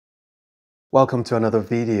Welcome to another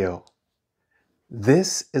video.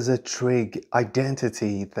 This is a trig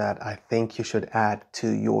identity that I think you should add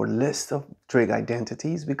to your list of trig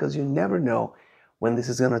identities because you never know when this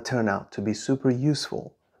is going to turn out to be super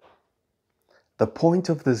useful. The point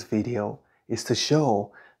of this video is to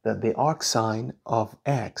show that the arcsine of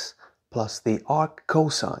x plus the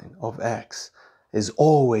arccosine of x is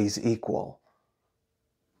always equal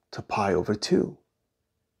to pi over 2.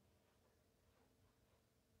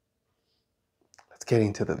 Let's get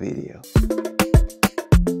into the video.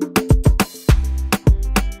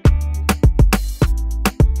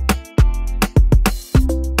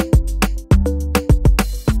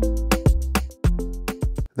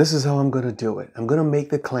 This is how I'm going to do it. I'm going to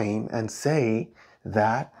make the claim and say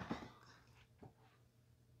that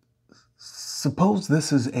suppose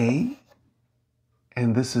this is A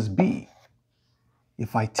and this is B.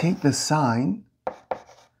 If I take the sine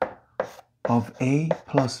of A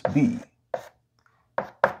plus B,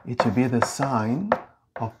 it should be the sine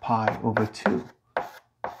of pi over 2.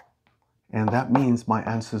 And that means my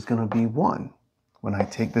answer is going to be 1 when I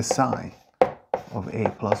take the sine of A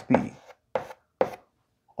plus B.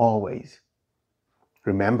 Always.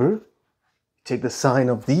 Remember, take the sine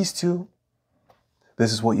of these two,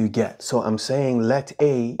 this is what you get. So I'm saying let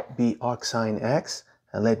A be arcsine x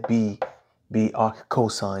and let B be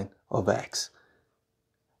arccosine of x.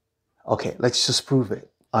 Okay, let's just prove it.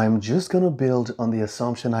 I'm just going to build on the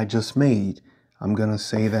assumption I just made. I'm going to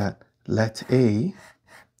say that let A,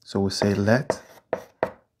 so we'll say let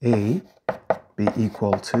A be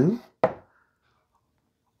equal to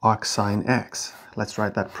arcsine x. Let's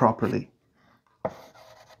write that properly.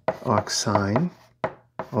 Arcsine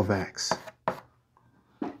of x.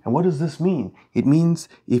 And what does this mean? It means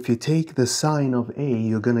if you take the sine of A,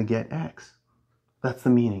 you're going to get x. That's the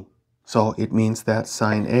meaning. So it means that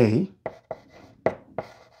sine A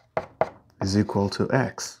is equal to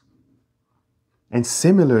x. And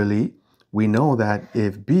similarly, we know that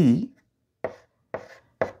if B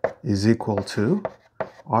is equal to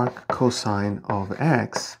arccosine of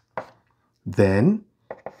x, then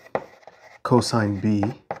cosine B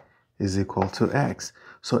is equal to x.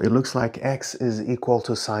 So it looks like x is equal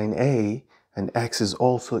to sine A and x is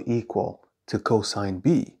also equal to cosine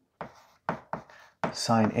B.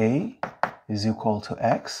 Sine A is equal to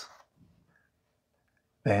x.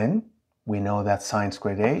 Then we know that sine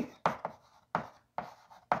squared A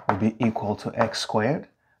will be equal to x squared.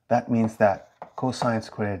 That means that cosine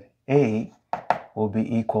squared A will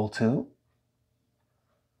be equal to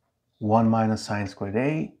 1 minus sine squared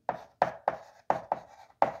A,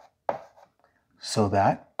 so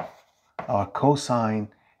that our cosine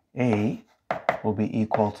A will be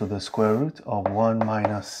equal to the square root of 1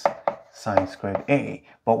 minus sine squared A.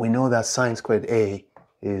 But we know that sine squared A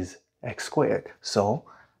is x squared. So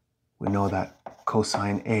we know that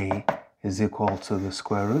cosine A is equal to the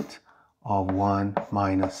square root of 1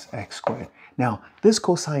 minus x squared. Now, this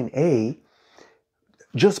cosine A,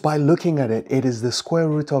 just by looking at it, it is the square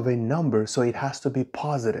root of a number, so it has to be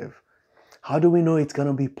positive. How do we know it's going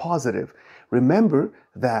to be positive? Remember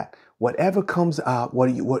that whatever comes out,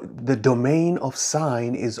 what the domain of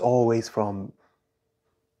sine is always from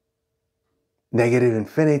negative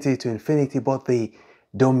infinity to infinity, but the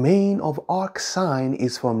domain of arcsine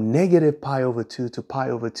is from negative pi over 2 to pi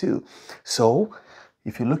over 2. So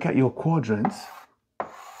if you look at your quadrants,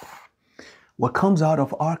 what comes out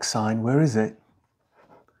of arcsine, where is it?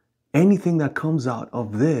 Anything that comes out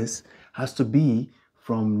of this has to be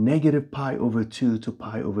from negative pi over 2 to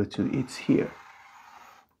pi over 2. It's here.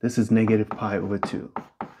 This is negative pi over 2.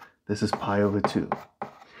 This is pi over 2.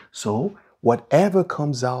 So whatever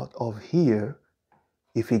comes out of here,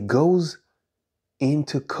 if it goes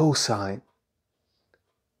into cosine,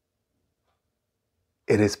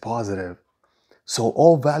 it is positive. So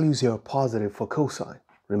all values here are positive for cosine.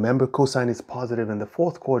 Remember, cosine is positive in the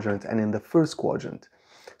fourth quadrant and in the first quadrant.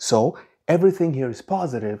 So everything here is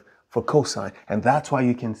positive for cosine, and that's why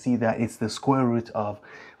you can see that it's the square root of,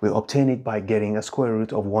 we obtain it by getting a square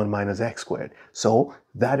root of 1 minus x squared. So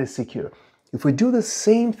that is secure. If we do the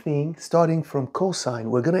same thing starting from cosine,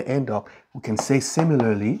 we're going to end up, we can say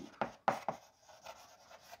similarly,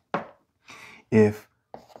 if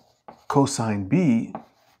cosine B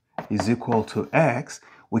is equal to x,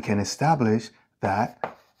 we can establish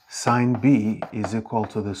that sine B is equal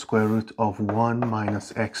to the square root of 1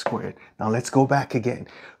 minus x squared. Now let's go back again.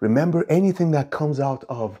 Remember, anything that comes out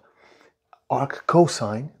of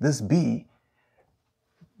arccosine, this B,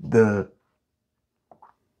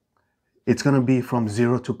 it's going to be from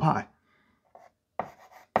 0 to pi.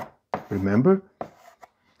 Remember?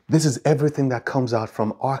 This is everything that comes out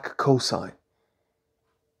from arccosine.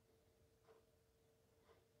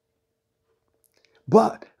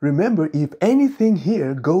 But remember, if anything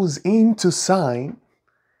here goes into sine,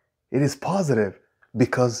 it is positive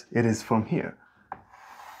because it is from here.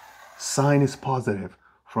 Sine is positive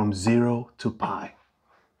from 0 to pi.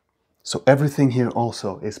 So everything here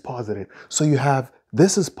also is positive. So you have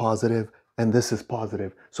this is positive and this is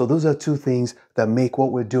positive. So those are two things that make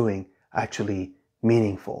what we're doing actually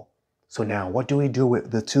meaningful. So now what do we do with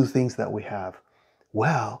the two things that we have?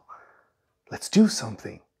 Well, let's do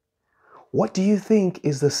something. What do you think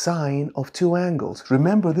is the sine of two angles?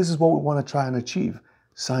 Remember, this is what we want to try and achieve.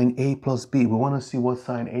 Sine A plus B. We want to see what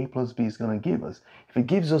sine A plus B is going to give us. If it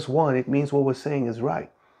gives us 1, it means what we're saying is right.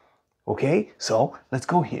 Okay, so let's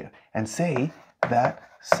go here and say that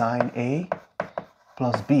sine A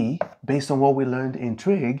plus B, based on what we learned in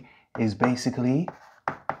trig, is basically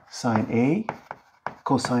sine A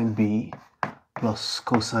cosine B plus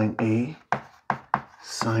cosine A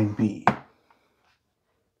sine B.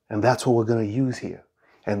 And that's what we're going to use here.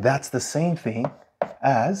 And that's the same thing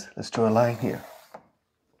as, let's draw a line here.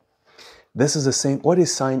 This is the same. What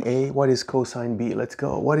is sine A? What is cosine B? Let's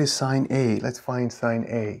go. What is sine A? Let's find sine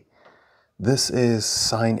A. This is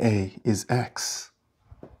sine A is x.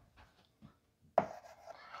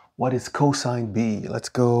 What is cosine B? Let's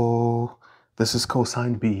go. This is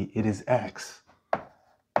cosine B. It is x.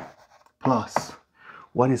 Plus,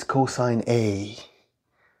 what is cosine A?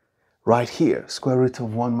 Right here, square root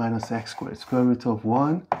of 1 minus x squared. Square root of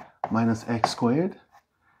 1 minus x squared.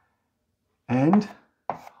 And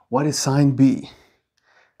what is sine B?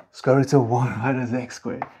 Square root of 1 minus x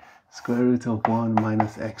squared. Square root of 1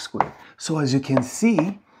 minus x squared. So as you can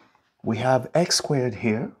see, we have x squared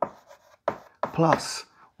here. Plus,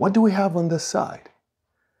 what do we have on this side?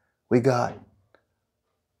 We got,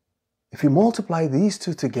 if you multiply these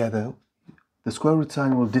two together, the square root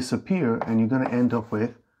sign will disappear and you're going to end up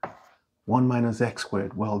with 1 minus x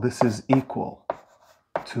squared. Well, this is equal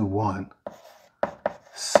to 1.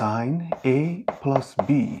 Sine A plus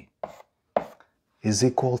B is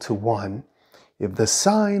equal to 1. If the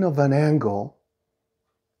sine of an angle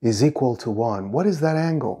is equal to 1, what is that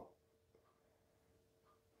angle?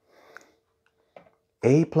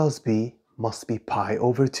 A plus B must be pi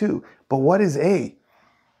over 2. But what is A?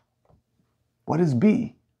 What is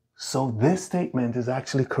B? So this statement is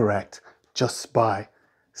actually correct just by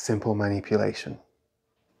simple manipulation.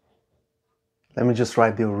 Let me just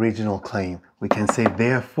write the original claim. We can say,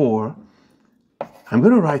 therefore, I'm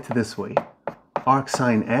going to write it this way.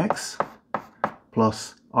 Arcsine x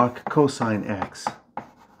plus arccosine x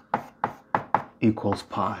equals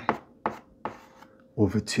pi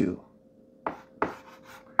over 2.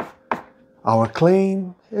 Our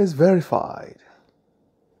claim is verified.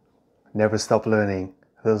 Never stop learning.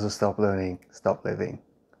 Those who stop learning, stop living.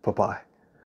 Bye-bye.